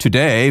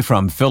Today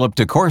from Philip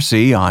De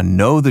Courcy on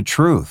Know the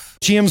Truth.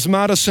 James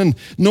Madison,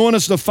 known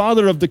as the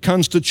father of the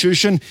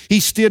Constitution,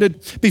 he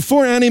stated,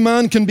 "Before any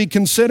man can be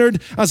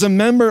considered as a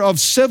member of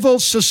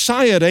civil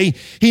society,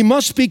 he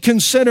must be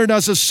considered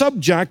as a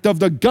subject of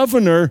the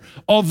governor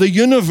of the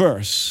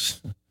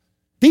universe."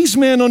 These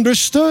men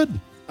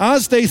understood,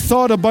 as they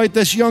thought about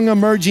this young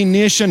emerging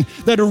nation,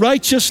 that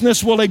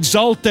righteousness will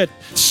exalt it,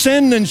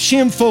 sin and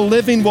shameful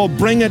living will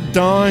bring it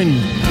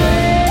down.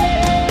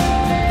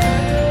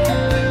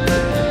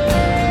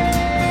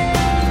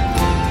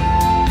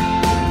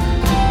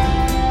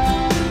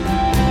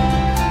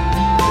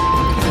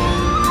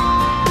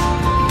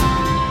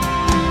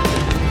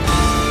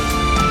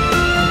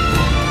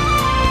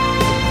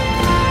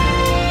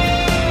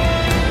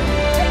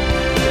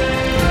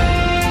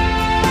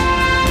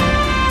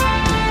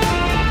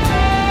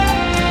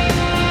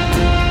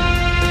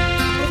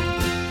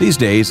 These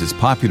days, it's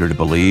popular to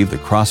believe the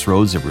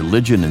crossroads of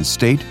religion and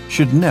state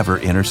should never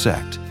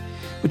intersect.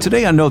 But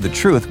today on Know the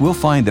Truth, we'll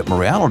find that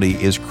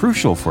morality is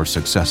crucial for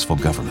successful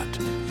government.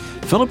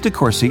 Philip De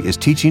Courcy is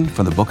teaching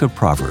from the Book of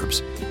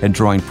Proverbs and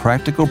drawing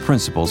practical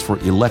principles for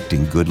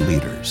electing good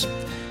leaders.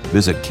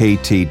 Visit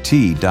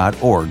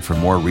ktt.org for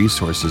more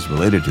resources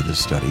related to this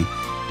study.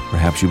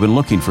 Perhaps you've been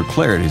looking for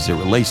clarity as it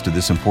relates to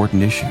this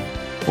important issue.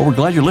 Well, we're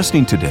glad you're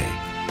listening today.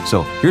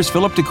 So here's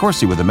Philip De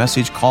Courcy with a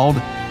message called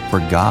For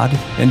God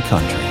and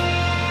Country.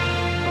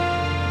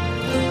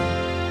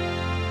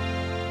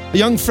 A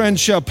young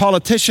French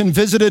politician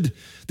visited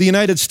the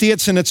United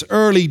States in its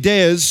early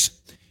days.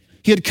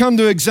 He had come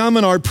to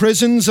examine our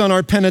prisons and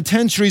our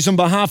penitentiaries on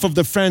behalf of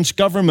the French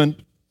government.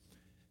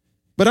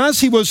 But as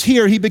he was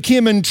here, he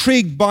became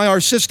intrigued by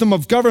our system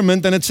of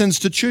government and its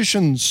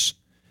institutions,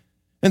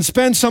 and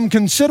spent some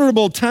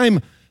considerable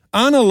time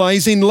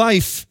analyzing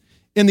life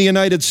in the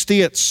United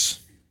States.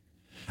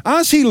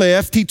 As he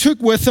left, he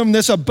took with him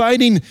this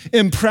abiding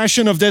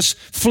impression of this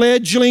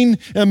fledgling,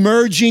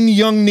 emerging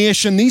young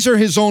nation. These are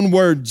his own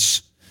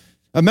words.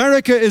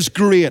 "America is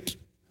great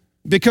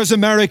because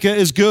America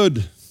is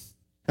good.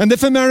 And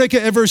if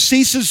America ever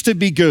ceases to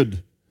be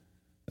good,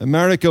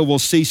 America will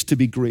cease to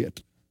be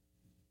great."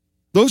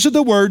 Those are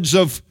the words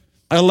of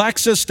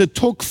Alexis de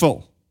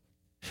Tocqueville.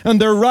 And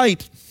they're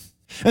right.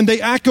 And they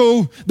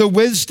echo the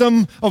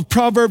wisdom of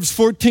Proverbs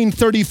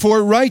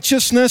 14:34.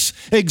 Righteousness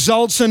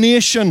exalts a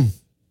nation,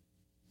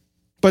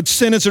 but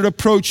sin is a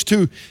reproach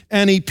to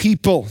any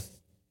people.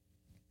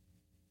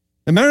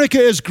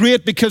 America is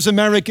great because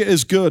America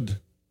is good.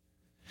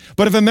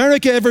 But if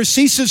America ever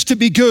ceases to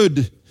be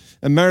good,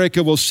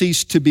 America will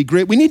cease to be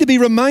great. We need to be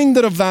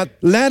reminded of that.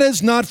 Let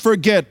us not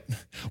forget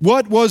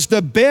what was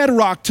the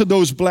bedrock to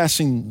those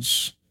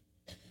blessings.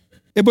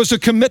 It was a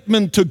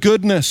commitment to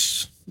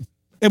goodness.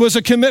 It was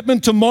a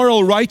commitment to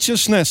moral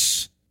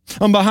righteousness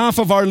on behalf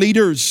of our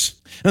leaders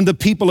and the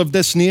people of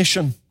this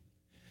nation.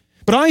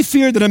 But I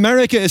fear that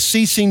America is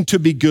ceasing to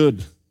be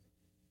good.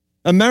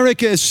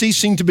 America is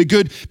ceasing to be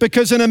good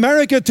because in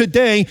America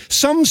today,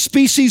 some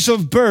species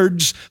of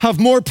birds have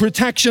more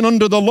protection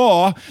under the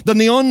law than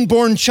the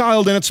unborn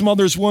child in its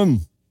mother's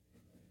womb.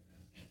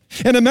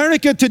 In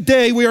America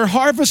today, we are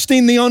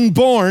harvesting the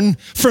unborn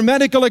for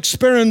medical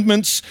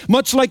experiments,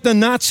 much like the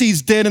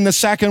Nazis did in the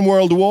Second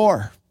World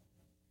War.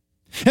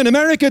 In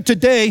America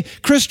today,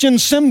 Christian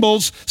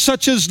symbols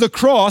such as the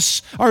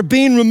cross are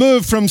being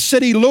removed from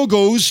city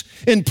logos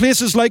in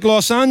places like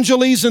Los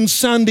Angeles and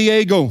San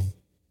Diego.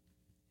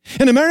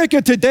 In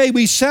America today,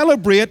 we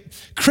celebrate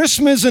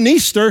Christmas and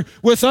Easter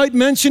without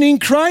mentioning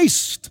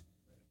Christ.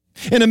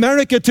 In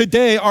America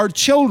today, our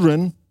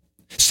children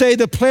say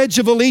the Pledge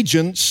of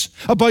Allegiance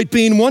about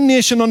being one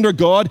nation under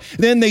God,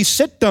 then they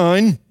sit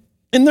down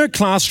in their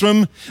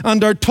classroom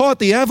and are taught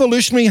the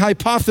evolutionary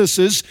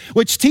hypothesis,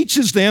 which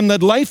teaches them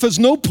that life has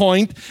no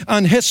point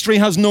and history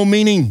has no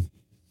meaning.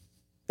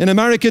 In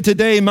America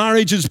today,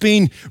 marriage is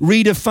being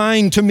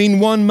redefined to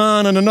mean one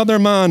man and another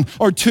man,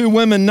 or two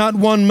women, not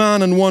one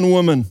man and one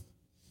woman.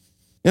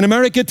 In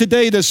America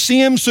today, the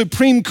same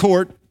Supreme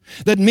Court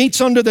that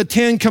meets under the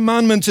Ten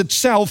Commandments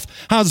itself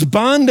has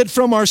banned it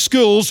from our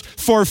schools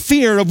for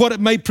fear of what it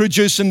might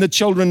produce in the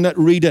children that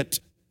read it.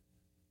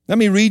 Let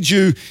me read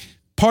you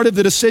part of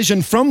the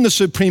decision from the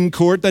Supreme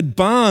Court that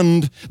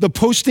banned the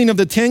posting of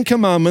the Ten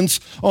Commandments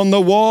on the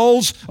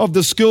walls of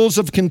the schools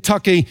of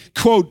Kentucky.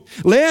 Quote,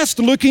 "Lest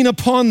looking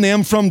upon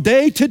them from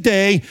day to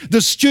day,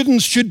 the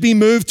students should be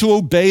moved to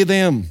obey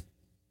them."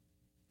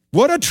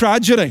 What a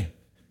tragedy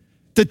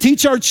to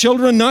teach our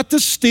children not to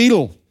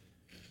steal,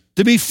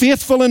 to be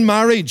faithful in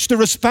marriage, to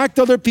respect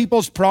other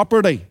people's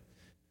property,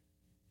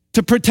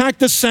 to protect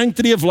the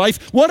sanctity of life.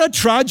 What a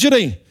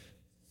tragedy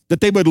that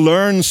they would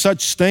learn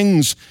such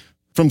things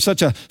from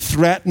such a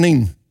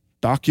threatening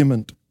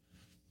document.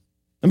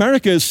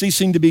 America is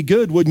ceasing to be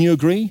good, wouldn't you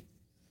agree?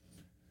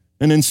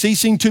 And in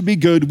ceasing to be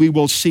good, we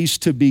will cease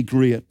to be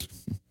great.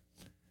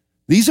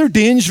 These are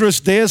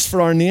dangerous days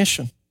for our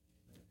nation.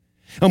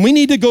 And we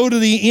need to go to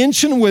the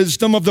ancient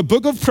wisdom of the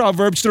Book of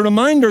Proverbs to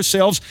remind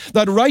ourselves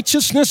that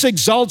righteousness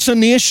exalts a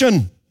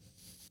nation,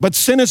 but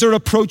sin is a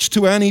reproach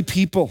to any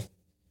people.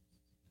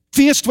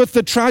 Faced with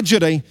the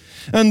tragedy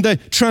and the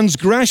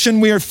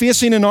transgression we are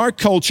facing in our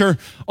culture,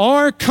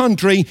 our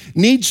country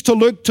needs to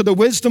look to the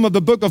wisdom of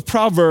the Book of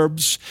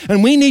Proverbs,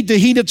 and we need to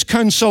heed its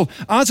counsel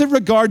as it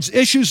regards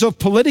issues of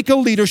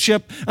political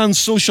leadership and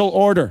social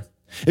order.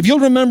 If you'll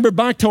remember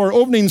back to our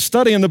opening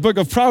study in the Book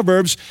of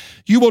Proverbs,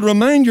 you will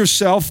remind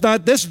yourself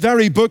that this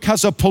very book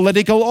has a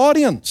political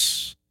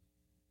audience.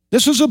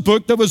 This was a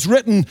book that was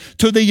written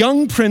to the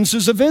young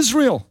princes of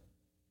Israel.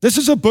 This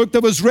is a book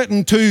that was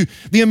written to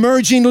the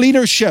emerging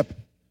leadership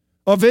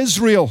of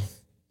Israel,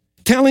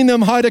 telling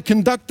them how to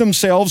conduct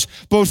themselves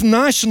both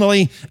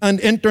nationally and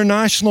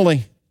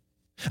internationally.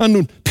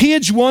 And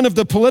page 1 of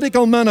the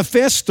political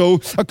manifesto,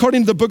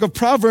 according to the Book of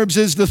Proverbs,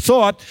 is the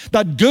thought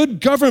that good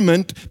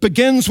government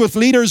begins with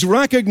leaders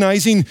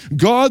recognizing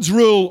God's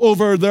rule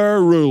over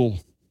their rule.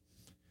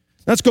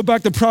 Let's go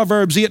back to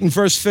Proverbs 8 and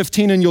verse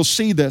 15, and you'll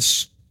see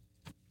this.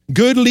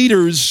 Good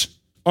leaders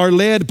are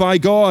led by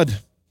God.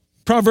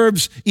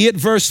 Proverbs 8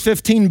 verse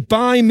 15,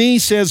 by me,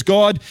 says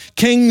God,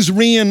 kings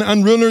reign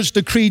and rulers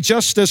decree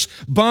justice.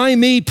 By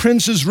me,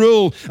 princes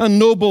rule and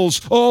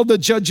nobles, all the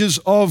judges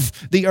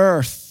of the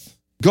earth.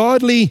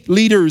 Godly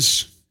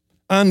leaders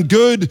and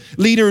good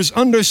leaders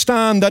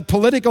understand that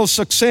political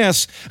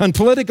success and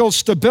political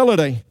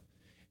stability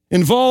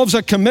involves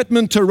a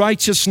commitment to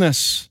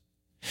righteousness.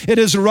 It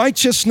is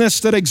righteousness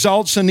that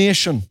exalts a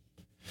nation.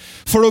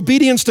 For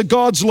obedience to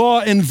God's law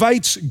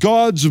invites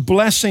God's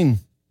blessing.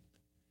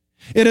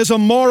 It is a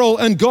moral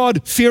and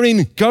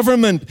God-fearing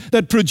government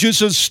that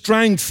produces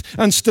strength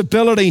and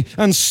stability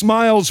and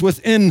smiles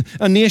within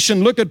a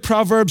nation. Look at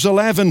Proverbs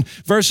 11,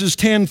 verses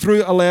 10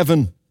 through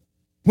 11.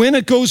 When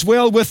it goes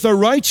well with the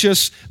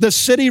righteous, the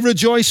city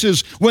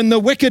rejoices. When the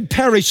wicked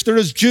perish, there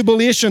is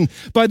jubilation.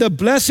 By the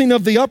blessing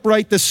of the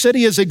upright, the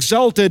city is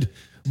exalted,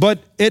 but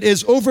it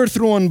is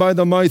overthrown by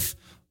the mouth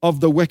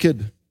of the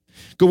wicked.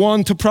 Go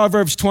on to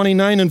Proverbs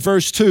 29 and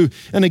verse 2,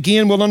 and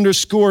again we'll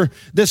underscore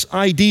this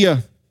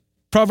idea.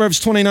 Proverbs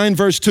 29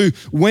 verse 2,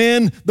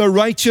 when the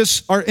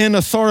righteous are in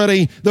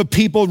authority, the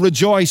people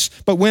rejoice,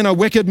 but when a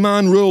wicked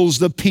man rules,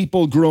 the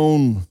people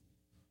groan.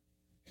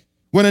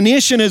 When a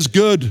nation is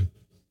good,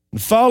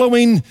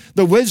 following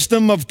the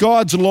wisdom of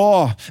God's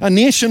law, a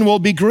nation will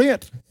be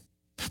great.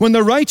 When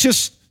the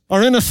righteous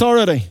are in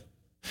authority,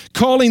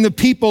 calling the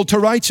people to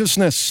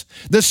righteousness,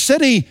 the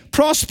city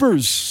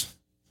prospers.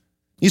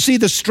 You see,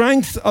 the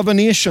strength of a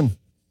nation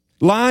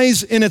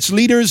lies in its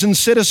leaders and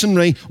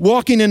citizenry,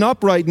 walking in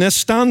uprightness,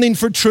 standing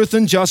for truth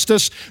and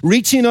justice,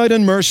 reaching out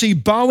in mercy,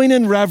 bowing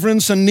in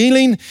reverence, and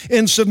kneeling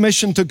in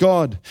submission to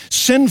God.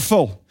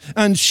 Sinful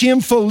and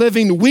shameful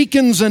living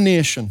weakens a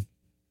nation.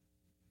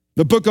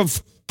 The Book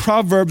of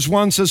Proverbs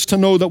wants us to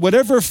know that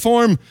whatever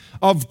form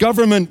of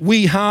government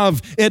we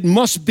have, it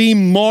must be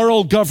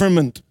moral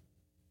government.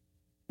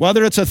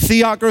 Whether it's a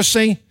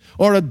theocracy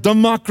or a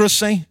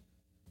democracy,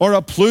 or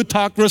a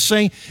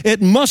plutocracy,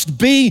 it must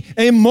be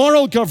a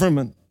moral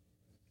government.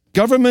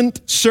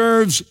 Government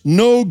serves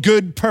no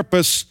good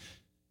purpose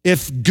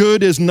if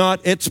good is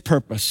not its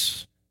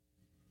purpose.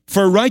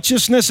 For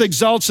righteousness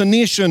exalts a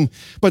nation,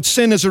 but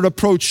sin is a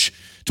reproach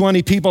to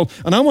any people.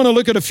 And I want to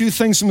look at a few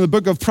things from the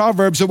Book of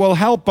Proverbs that will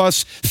help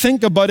us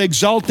think about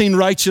exalting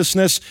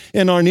righteousness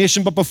in our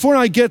nation. But before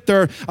I get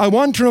there, I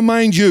want to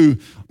remind you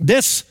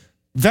this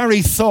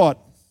very thought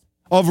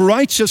of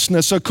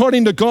righteousness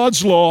according to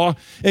God's law,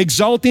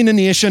 exalting a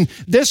nation.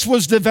 This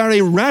was the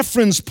very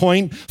reference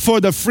point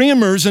for the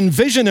framers and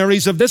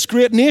visionaries of this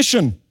great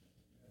nation,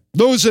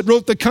 those that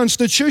wrote the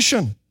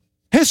Constitution.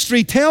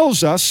 History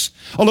tells us,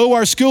 although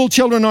our school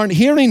children aren't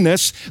hearing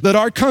this, that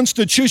our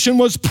Constitution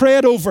was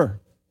prayed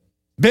over.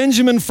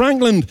 Benjamin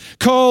Franklin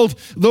called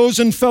those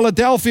in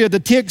Philadelphia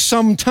to take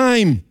some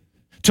time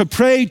to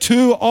pray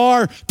to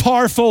our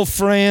powerful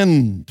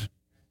friend.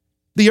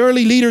 The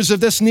early leaders of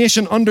this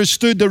nation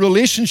understood the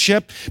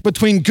relationship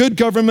between good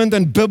government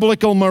and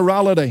biblical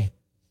morality.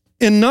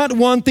 In not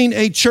wanting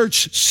a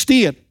church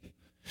state,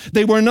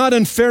 they were not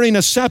inferring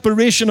a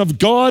separation of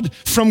God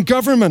from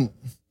government.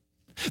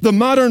 The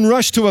modern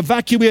rush to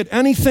evacuate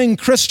anything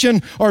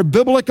Christian or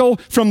biblical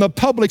from the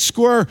public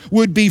square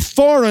would be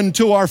foreign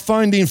to our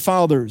founding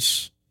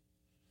fathers.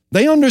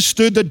 They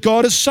understood that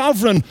God is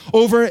sovereign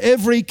over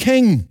every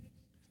king,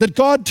 that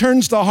God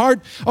turns the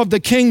heart of the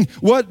king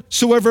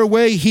whatsoever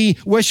way he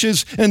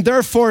wishes, and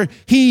therefore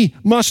he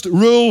must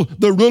rule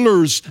the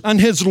rulers, and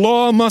his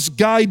law must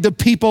guide the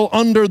people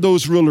under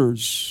those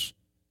rulers.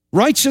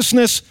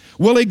 Righteousness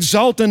will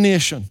exalt a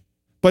nation,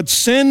 but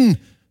sin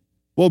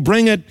will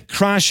bring it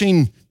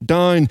crashing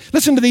down.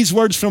 Listen to these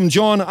words from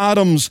John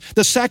Adams,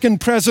 the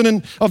second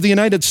president of the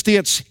United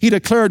States. He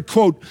declared,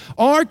 quote,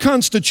 "Our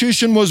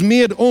Constitution was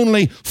made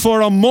only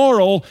for a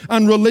moral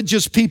and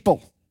religious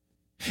people.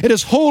 It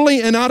is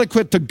wholly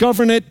inadequate to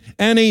govern it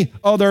any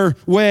other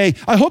way."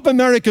 I hope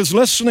America's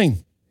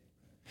listening.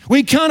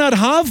 We cannot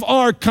have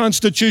our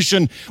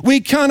Constitution. We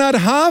cannot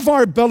have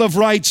our Bill of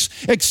Rights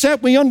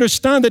except we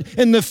understand it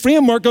in the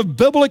framework of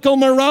biblical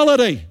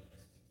morality,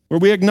 where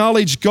we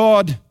acknowledge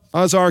God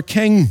as our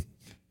King.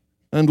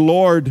 and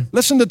Lord.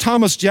 Listen to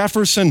Thomas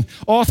Jefferson,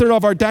 author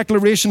of our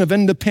Declaration of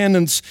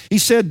Independence. He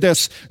said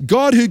this,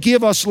 God who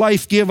gave us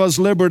life gave us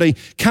liberty.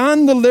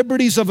 Can the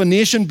liberties of a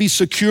nation be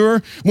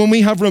secure when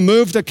we have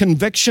removed the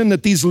conviction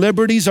that these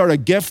liberties are a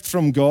gift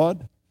from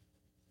God?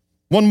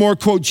 One more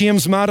quote,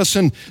 James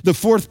Madison, the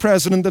fourth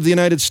president of the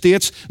United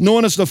States,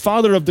 known as the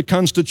father of the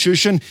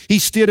Constitution, he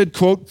stated,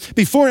 quote,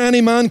 before any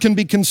man can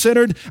be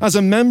considered as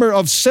a member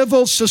of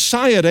civil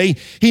society,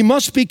 he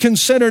must be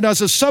considered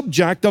as a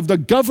subject of the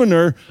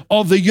governor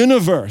of the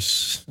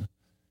universe.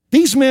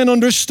 These men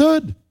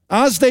understood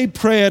as they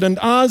prayed and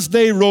as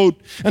they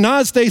wrote and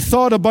as they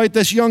thought about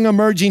this young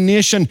emerging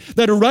nation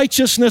that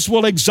righteousness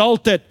will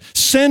exalt it,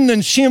 sin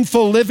and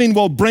shameful living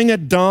will bring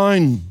it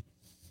down.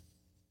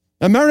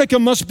 America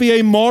must be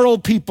a moral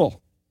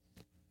people.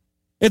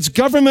 Its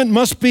government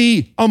must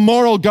be a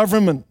moral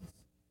government.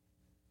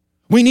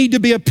 We need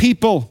to be a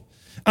people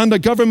and a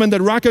government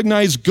that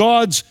recognize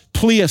God's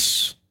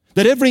place,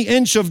 that every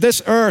inch of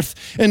this earth,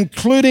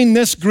 including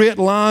this great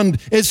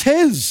land, is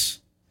His.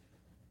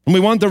 And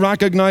we want to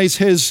recognize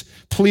His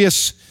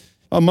place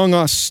among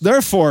us.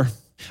 Therefore,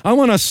 I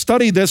want to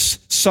study this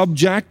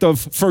subject of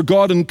for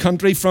God and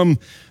country from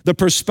the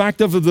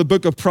perspective of the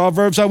Book of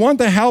Proverbs. I want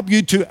to help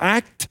you to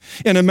act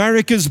in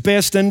America's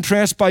best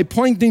interest by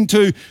pointing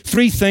to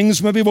three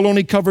things, maybe we'll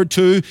only cover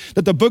two,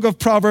 that the Book of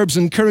Proverbs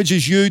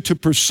encourages you to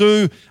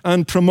pursue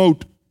and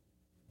promote.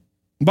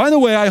 By the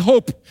way, I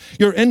hope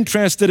you're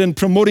interested in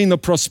promoting the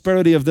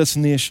prosperity of this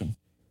nation.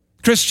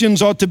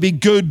 Christians ought to be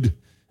good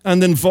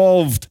and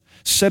involved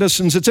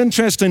citizens. It's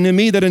interesting to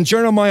me that in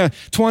Jeremiah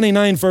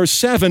 29 verse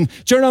 7,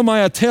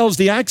 Jeremiah tells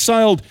the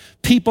exiled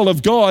people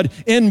of God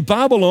in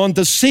Babylon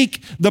to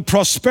seek the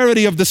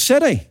prosperity of the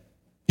city.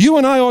 You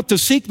and I ought to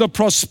seek the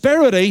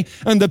prosperity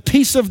and the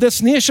peace of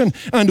this nation.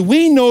 And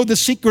we know the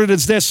secret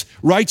is this,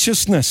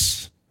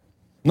 righteousness.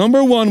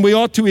 Number one, we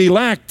ought to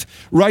elect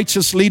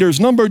righteous leaders.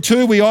 Number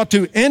two, we ought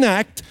to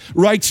enact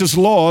righteous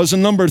laws.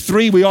 And number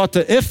three, we ought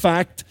to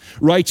effect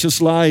righteous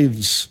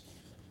lives.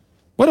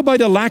 What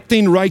about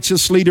electing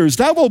righteous leaders?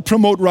 That will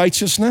promote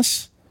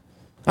righteousness.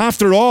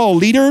 After all,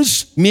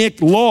 leaders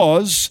make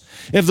laws.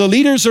 If the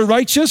leaders are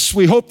righteous,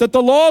 we hope that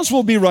the laws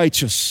will be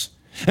righteous.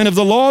 And if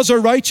the laws are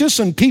righteous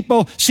and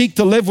people seek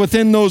to live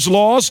within those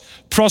laws,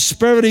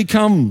 prosperity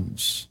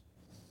comes.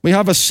 We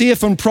have a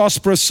safe and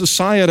prosperous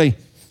society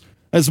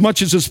as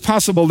much as is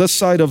possible this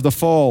side of the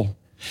fall.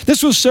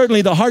 This was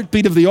certainly the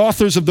heartbeat of the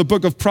authors of the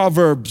Book of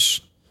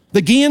Proverbs.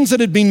 The gains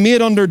that had been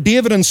made under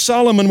David and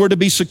Solomon were to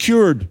be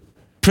secured,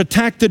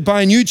 protected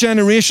by a new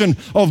generation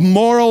of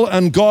moral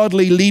and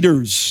godly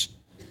leaders.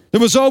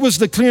 There was always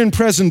the clear and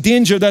present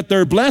danger that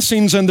their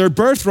blessings and their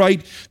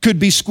birthright could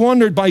be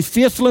squandered by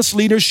faithless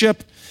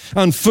leadership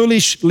and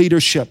foolish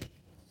leadership.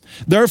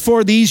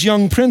 Therefore, these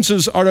young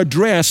princes are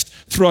addressed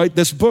throughout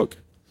this book,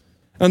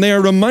 and they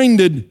are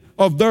reminded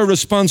of their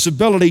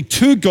responsibility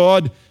to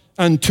God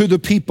and to the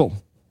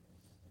people.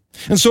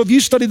 And so if you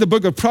study the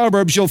Book of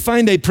Proverbs, you'll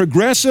find a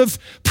progressive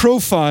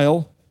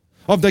profile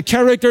of the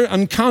character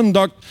and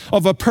conduct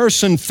of a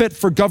person fit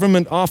for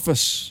government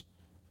office.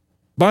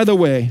 By the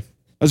way,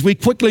 as we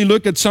quickly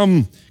look at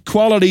some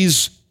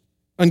qualities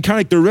and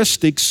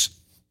characteristics,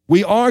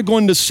 we are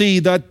going to see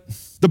that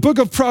the Book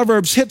of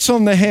Proverbs hits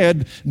on the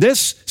head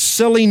this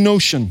silly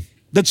notion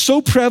that's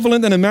so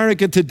prevalent in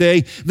America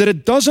today that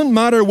it doesn't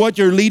matter what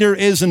your leader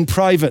is in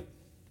private.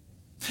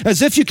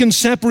 As if you can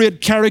separate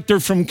character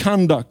from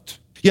conduct.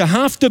 You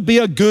have to be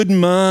a good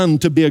man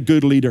to be a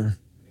good leader.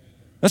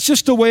 That's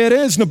just the way it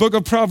is. And the Book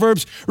of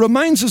Proverbs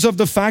reminds us of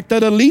the fact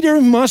that a leader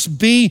must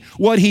be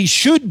what he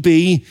should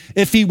be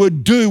if he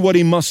would do what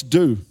he must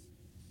do.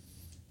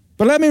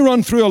 But let me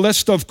run through a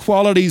list of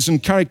qualities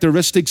and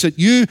characteristics that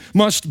you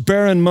must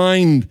bear in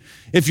mind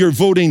if you're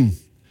voting,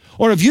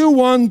 or if you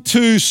want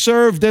to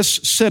serve this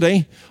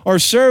city, or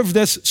serve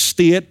this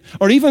state,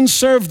 or even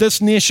serve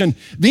this nation.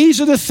 These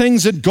are the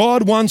things that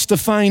God wants to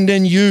find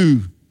in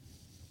you,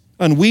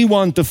 and we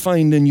want to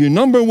find in you.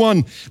 Number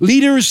one,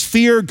 leaders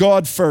fear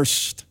God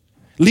first.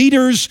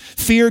 Leaders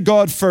fear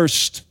God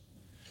first.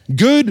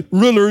 Good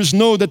rulers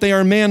know that they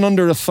are men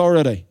under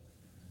authority.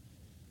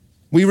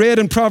 We read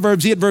in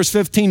Proverbs 8 verse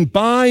 15,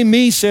 by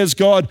me, says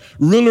God,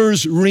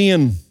 rulers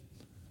reign.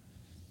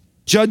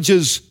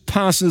 Judges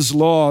passes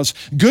laws.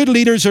 Good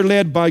leaders are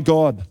led by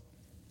God.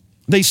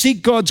 They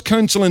seek God's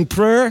counsel in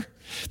prayer.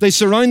 They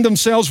surround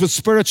themselves with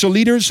spiritual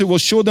leaders who will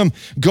show them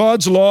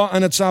God's law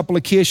and its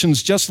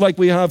applications, just like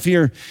we have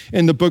here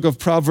in the Book of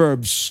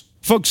Proverbs.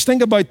 Folks,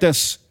 think about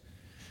this.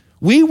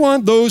 We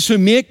want those who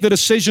make the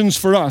decisions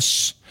for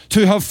us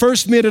to have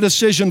first made a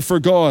decision for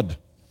God,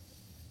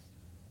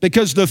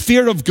 because the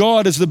fear of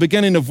God is the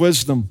beginning of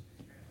wisdom.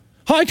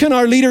 How can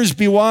our leaders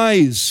be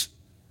wise?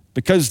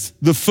 Because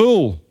the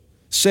fool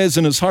says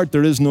in his heart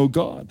there is no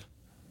God.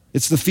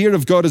 It's the fear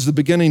of God is the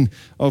beginning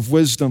of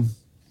wisdom.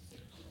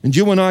 And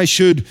you and I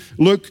should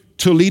look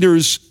to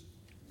leaders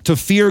to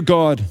fear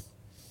God,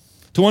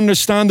 to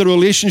understand the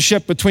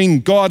relationship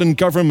between God and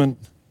government,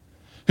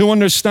 who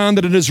understand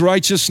that it is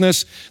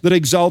righteousness that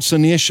exalts a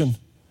nation,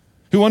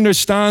 who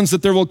understands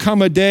that there will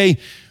come a day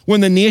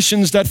when the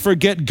nations that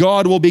forget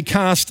God will be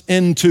cast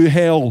into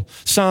hell.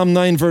 Psalm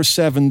 9, verse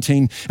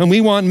 17. And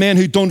we want men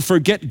who don't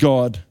forget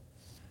God.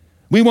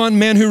 We want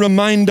men who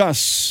remind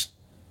us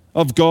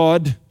of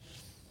God.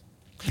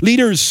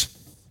 Leaders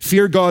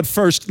fear God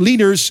first.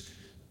 Leaders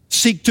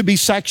seek to be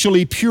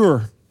sexually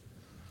pure.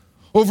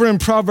 Over in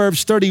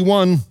Proverbs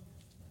 31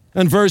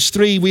 and verse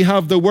 3, we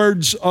have the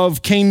words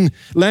of King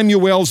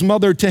Lemuel's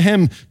mother to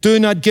him, "Do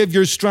not give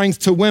your strength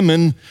to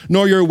women,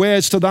 nor your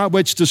ways to that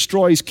which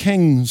destroys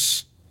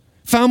kings."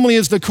 Family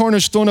is the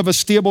cornerstone of a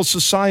stable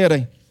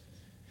society.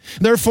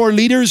 Therefore,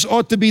 leaders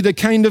ought to be the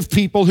kind of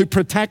people who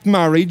protect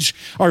marriage,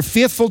 are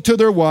faithful to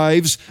their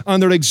wives,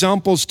 and are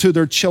examples to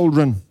their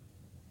children.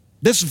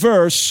 This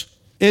verse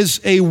is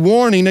a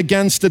warning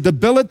against the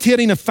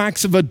debilitating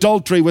effects of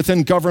adultery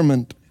within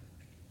government.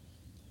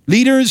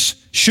 Leaders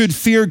should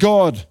fear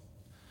God.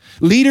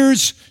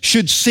 Leaders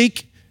should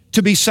seek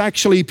to be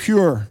sexually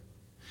pure.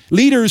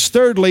 Leaders,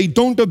 thirdly,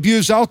 don't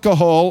abuse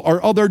alcohol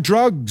or other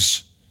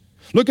drugs.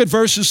 Look at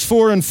verses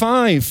 4 and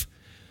 5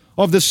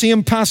 of the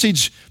same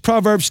passage,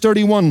 Proverbs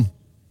 31.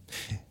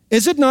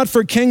 "Is it not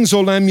for kings, O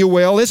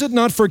Lemuel, is it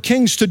not for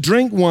kings to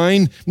drink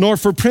wine, nor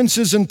for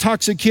princes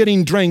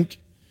intoxicating drink,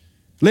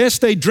 lest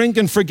they drink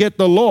and forget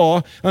the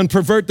law and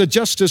pervert the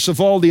justice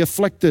of all the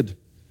afflicted?"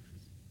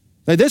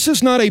 Now, this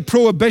is not a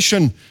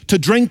prohibition to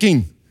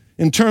drinking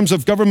in terms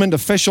of government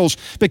officials,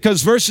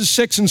 because verses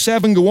 6 and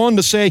 7 go on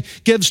to say,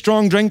 "Give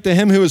strong drink to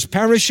him who is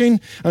perishing,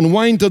 and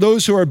wine to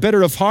those who are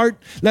bitter of heart.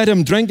 Let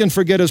him drink and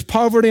forget his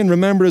poverty and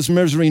remember his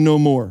misery no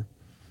more."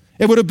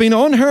 It would have been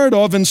unheard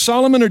of in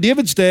Solomon or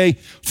David's day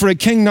for a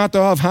king not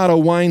to have had a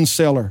wine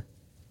cellar.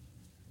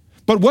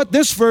 But what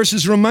this verse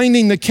is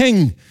reminding the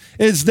king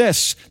is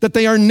this, that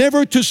they are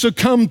never to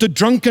succumb to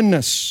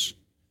drunkenness,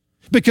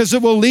 because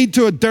it will lead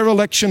to a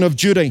dereliction of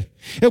duty.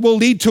 It will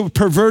lead to a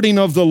perverting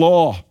of the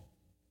law.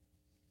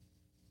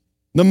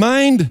 The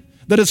mind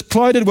that is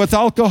clouded with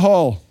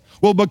alcohol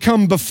will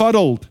become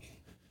befuddled.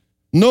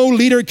 No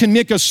leader can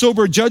make a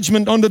sober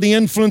judgment under the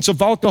influence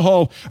of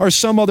alcohol or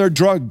some other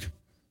drug.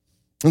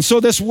 And so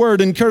this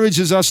word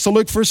encourages us to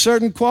look for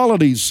certain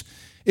qualities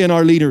in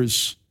our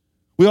leaders.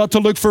 We ought to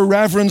look for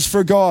reverence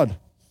for God.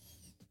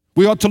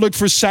 We ought to look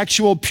for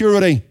sexual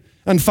purity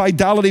and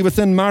fidelity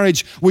within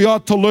marriage. We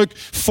ought to look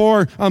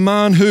for a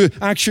man who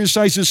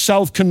exercises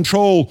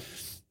self-control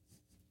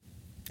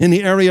in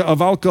the area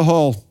of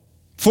alcohol.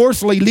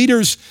 Fourthly,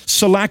 leaders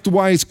select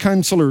wise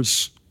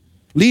counselors.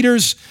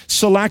 Leaders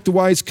select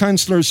wise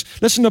counselors.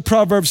 Listen to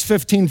Proverbs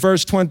 15,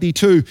 verse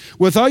 22.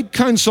 "Without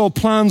counsel,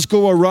 plans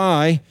go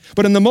awry,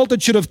 but in the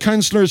multitude of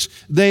counselors,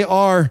 they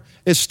are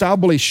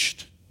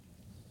established."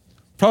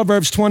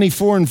 Proverbs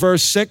 24 and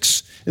verse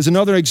 6 is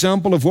another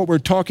example of what we're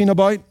talking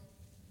about.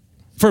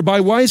 "For by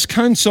wise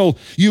counsel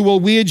you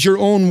will wage your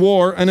own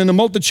war, and in a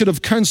multitude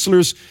of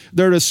counselors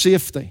there is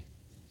safety."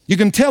 You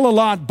can tell a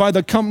lot by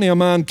the company a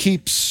man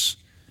keeps.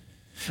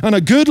 And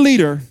a good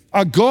leader,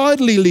 a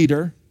godly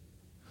leader,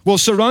 will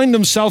surround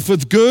himself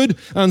with good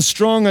and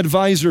strong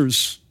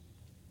advisors.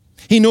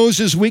 He knows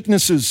his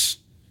weaknesses.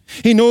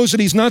 He knows that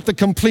he's not the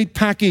complete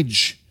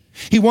package.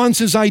 He wants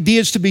his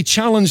ideas to be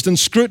challenged and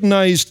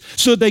scrutinized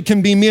so they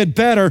can be made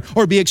better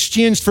or be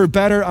exchanged for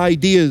better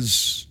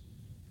ideas.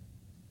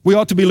 We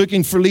ought to be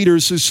looking for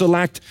leaders who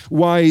select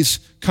wise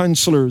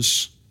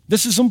counselors.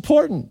 This is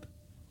important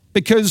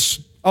because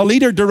a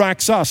leader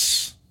directs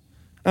us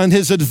and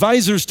his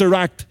advisors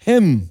direct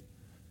him.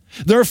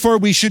 Therefore,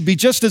 we should be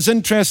just as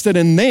interested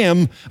in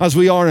them as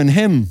we are in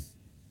him.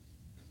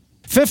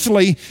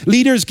 Fifthly,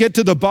 leaders get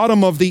to the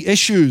bottom of the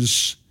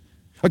issues.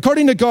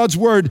 According to God's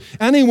word,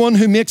 anyone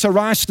who makes a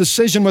rash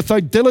decision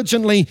without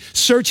diligently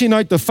searching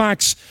out the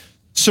facts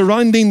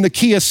surrounding the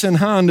case in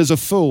hand is a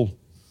fool.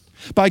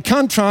 By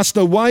contrast,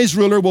 the wise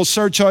ruler will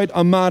search out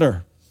a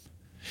matter.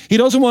 He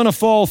doesn't want to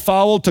fall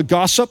foul to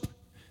gossip.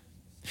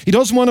 He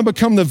doesn't want to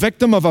become the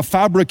victim of a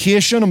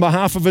fabrication on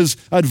behalf of his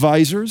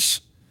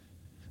advisors.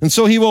 And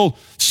so he will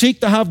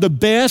seek to have the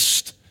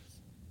best,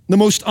 the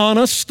most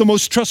honest, the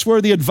most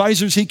trustworthy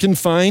advisors he can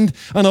find.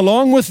 And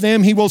along with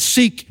them, he will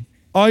seek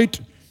out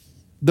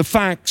the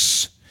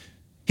facts.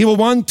 He will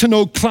want to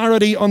know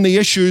clarity on the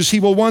issues. He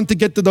will want to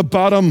get to the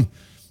bottom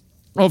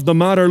of the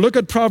matter. Look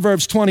at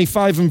Proverbs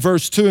 25 and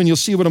verse 2, and you'll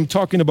see what I'm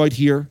talking about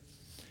here.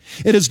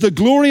 "It is the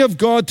glory of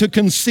God to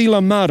conceal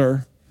a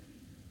matter,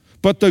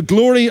 but the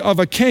glory of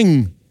a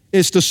king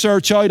is to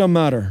search out a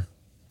matter."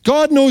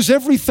 God knows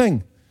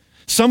everything.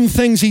 Some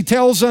things he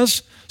tells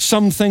us,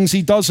 some things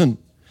he doesn't.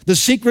 The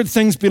secret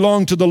things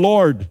belong to the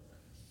Lord.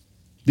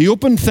 The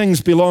open things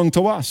belong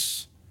to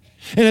us.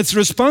 And it's the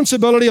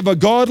responsibility of a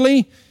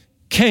godly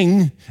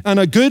king and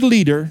a good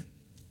leader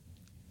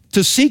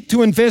to seek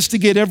to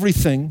investigate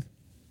everything,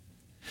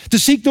 to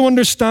seek to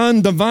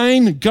understand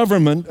divine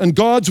government and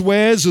God's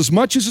ways as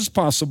much as is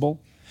possible,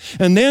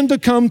 and then to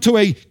come to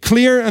a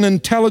clear and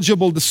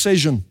intelligible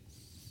decision.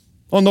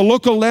 On the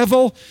local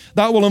level,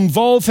 that will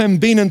involve him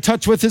being in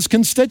touch with his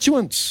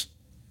constituents.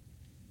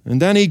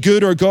 And any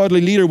good or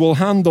godly leader will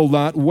handle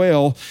that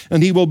well,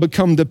 and he will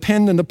become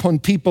dependent upon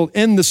people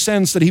in the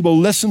sense that he will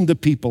listen to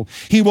people.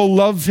 He will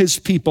love his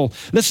people.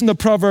 Listen to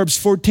Proverbs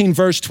 14,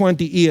 verse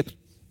 28.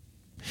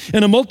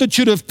 In a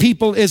multitude of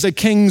people is a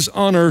king's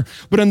honor,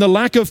 but in the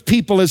lack of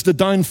people is the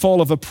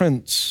downfall of a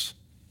prince.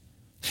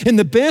 In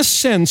the best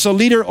sense, a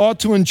leader ought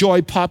to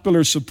enjoy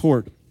popular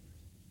support.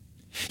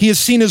 He is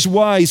seen as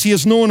wise, he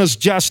is known as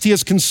just, he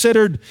is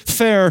considered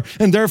fair,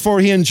 and therefore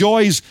he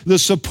enjoys the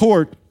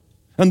support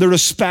and the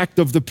respect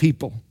of the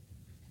people.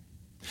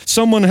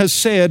 Someone has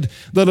said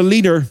that a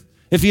leader,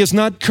 if he is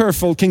not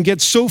careful, can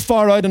get so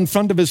far out in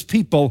front of his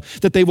people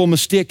that they will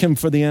mistake him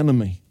for the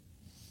enemy.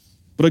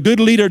 But a good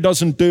leader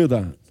doesn't do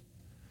that.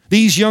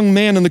 These young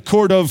men in the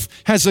court of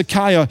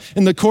Hezekiah,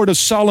 in the court of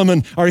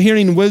Solomon, are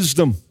hearing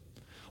wisdom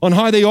on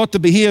how they ought to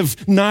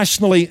behave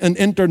nationally and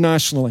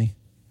internationally.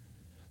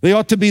 They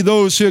ought to be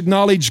those who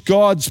acknowledge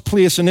God's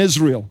place in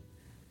Israel.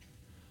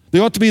 They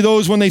ought to be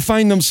those, when they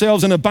find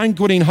themselves in a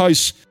banqueting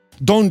house,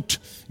 don't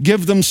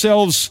give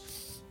themselves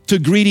to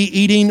greedy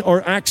eating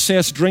or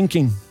excess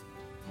drinking.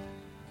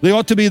 They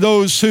ought to be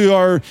those who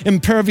are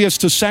impervious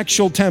to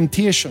sexual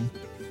temptation.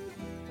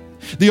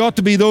 They ought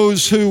to be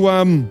those who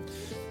are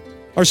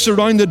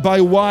surrounded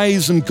by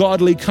wise and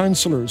godly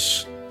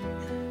counselors.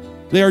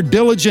 They are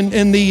diligent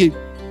in the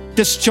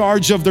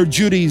discharge of their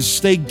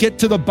duties. They get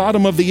to the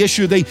bottom of the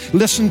issue. They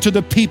listen to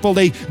the people.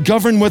 They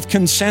govern with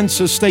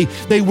consensus. They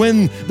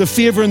win the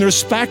favor and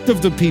respect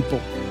of the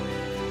people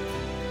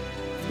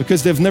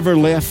because they've never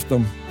left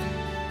them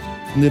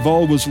and they've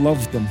always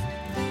loved them.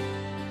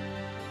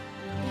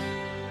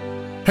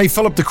 Hey,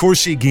 Philip De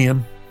Courcy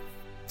again.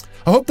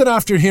 I hope that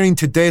after hearing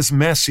today's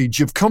message,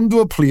 you've come to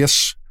a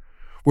place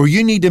where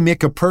you need to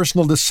make a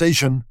personal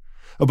decision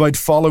about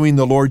following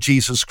the Lord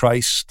Jesus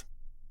Christ,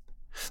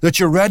 that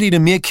you're ready to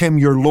make him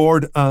your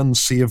Lord and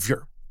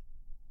Savior.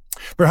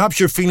 Perhaps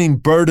you're feeling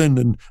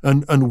burdened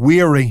and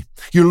weary.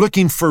 You're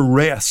looking for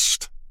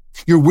rest.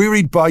 You're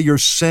wearied by your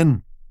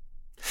sin.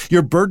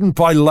 You're burdened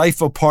by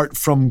life apart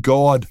from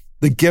God,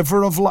 the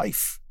giver of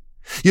life.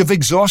 You've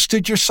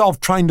exhausted yourself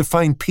trying to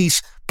find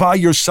peace by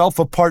yourself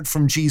apart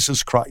from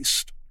Jesus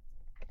Christ.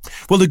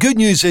 Well, the good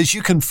news is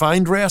you can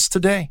find rest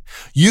today.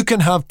 You can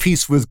have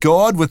peace with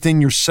God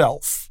within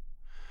yourself.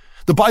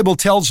 The Bible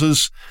tells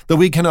us that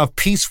we can have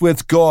peace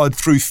with God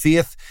through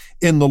faith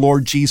in the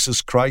Lord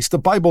Jesus Christ. The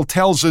Bible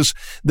tells us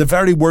the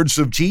very words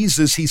of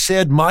Jesus. He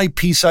said, "My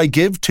peace I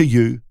give to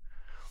you,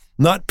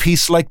 not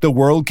peace like the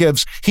world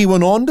gives." He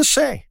went on to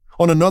say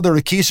on another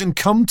occasion,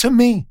 "Come to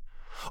me,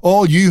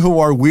 all you who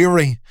are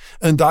weary,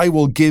 and I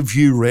will give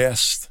you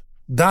rest."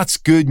 That's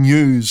good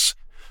news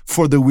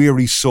for the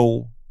weary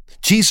soul.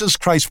 Jesus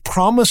Christ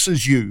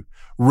promises you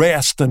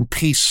rest and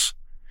peace.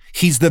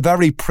 He's the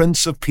very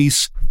Prince of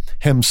Peace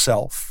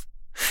himself.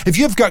 If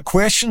you've got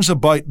questions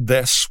about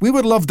this, we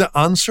would love to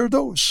answer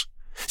those.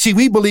 See,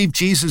 we believe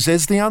Jesus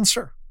is the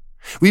answer.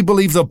 We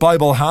believe the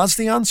Bible has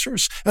the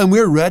answers, and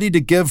we're ready to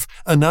give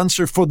an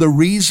answer for the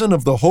reason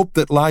of the hope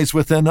that lies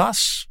within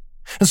us.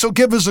 And so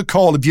give us a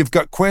call if you've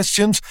got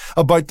questions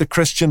about the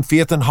Christian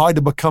faith and how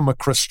to become a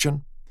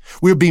Christian.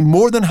 We'll be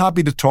more than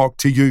happy to talk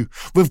to you.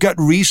 We've got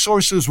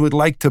resources we'd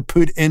like to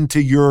put into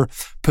your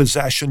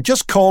possession.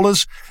 Just call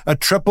us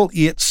at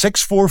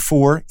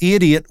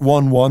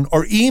 888-644-8811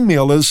 or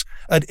email us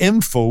at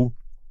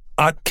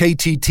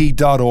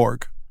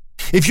info@ktt.org.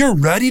 If you're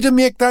ready to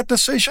make that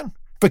decision,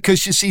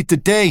 because you see,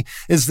 today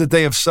is the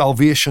day of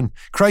salvation.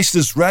 Christ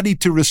is ready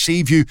to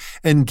receive you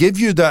and give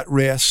you that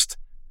rest.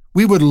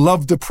 We would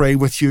love to pray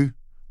with you.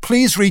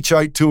 Please reach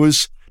out to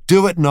us.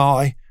 Do it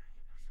now.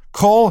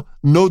 Call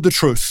Know the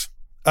Truth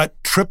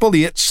at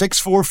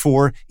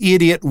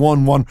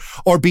 888-644-8811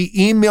 or be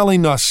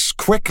emailing us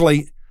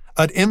quickly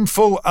at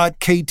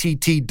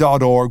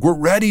info@ktt.org. We're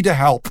ready to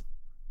help.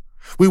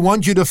 We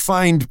want you to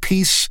find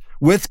peace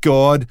with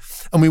God,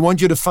 and we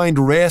want you to find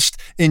rest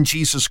in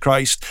Jesus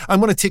Christ. I'm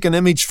going to take an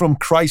image from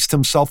Christ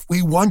himself.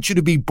 We want you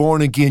to be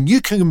born again.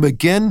 You can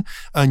begin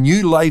a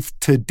new life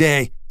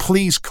today.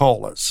 Please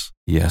call us.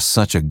 Yes,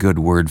 such a good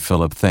word,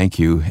 Philip. Thank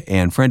you.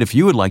 And friend, if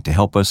you would like to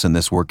help us in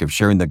this work of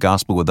sharing the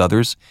gospel with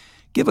others,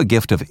 give a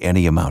gift of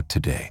any amount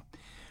today.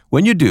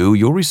 When you do,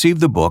 you'll receive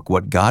the book,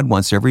 What God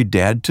Wants Every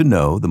Dad to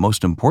Know, the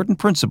most important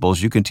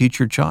principles you can teach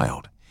your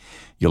child.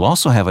 You'll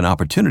also have an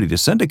opportunity to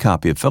send a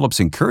copy of Philip's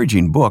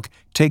encouraging book,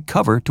 Take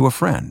Cover, to a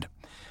friend.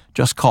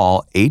 Just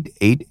call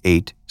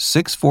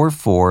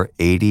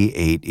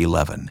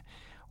 888-644-8811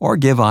 or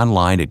give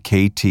online at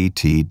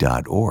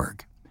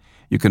ktt.org.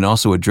 You can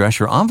also address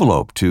your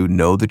envelope to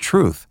Know the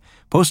Truth,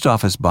 Post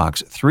Office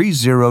Box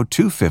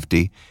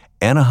 30250,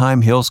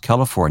 Anaheim Hills,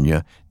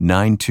 California,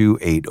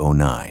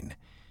 92809.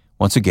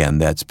 Once again,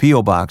 that's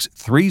P.O. Box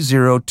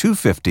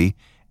 30250,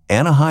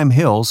 Anaheim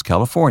Hills,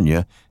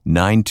 California,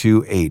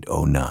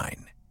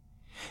 92809.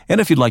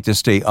 And if you'd like to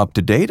stay up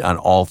to date on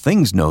all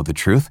things Know the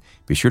Truth,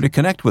 be sure to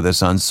connect with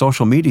us on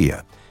social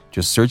media.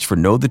 Just search for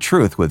Know the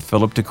Truth with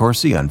Philip De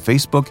Courcy on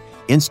Facebook,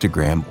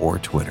 Instagram, or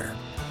Twitter.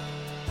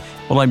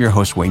 Well, I'm your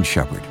host, Wayne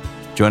Shepherd.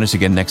 Join us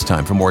again next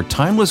time for more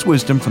timeless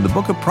wisdom from the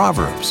Book of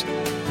Proverbs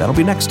That'll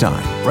be next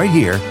time, right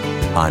here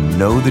on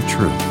Know the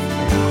Truth.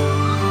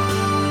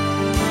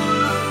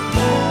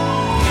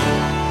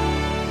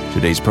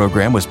 Today's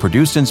program was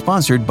produced and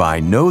sponsored by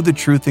Know the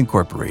Truth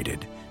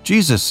Incorporated.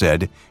 Jesus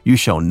said, "You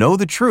shall know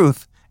the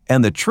truth,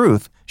 and the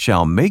truth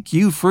shall make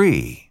you free."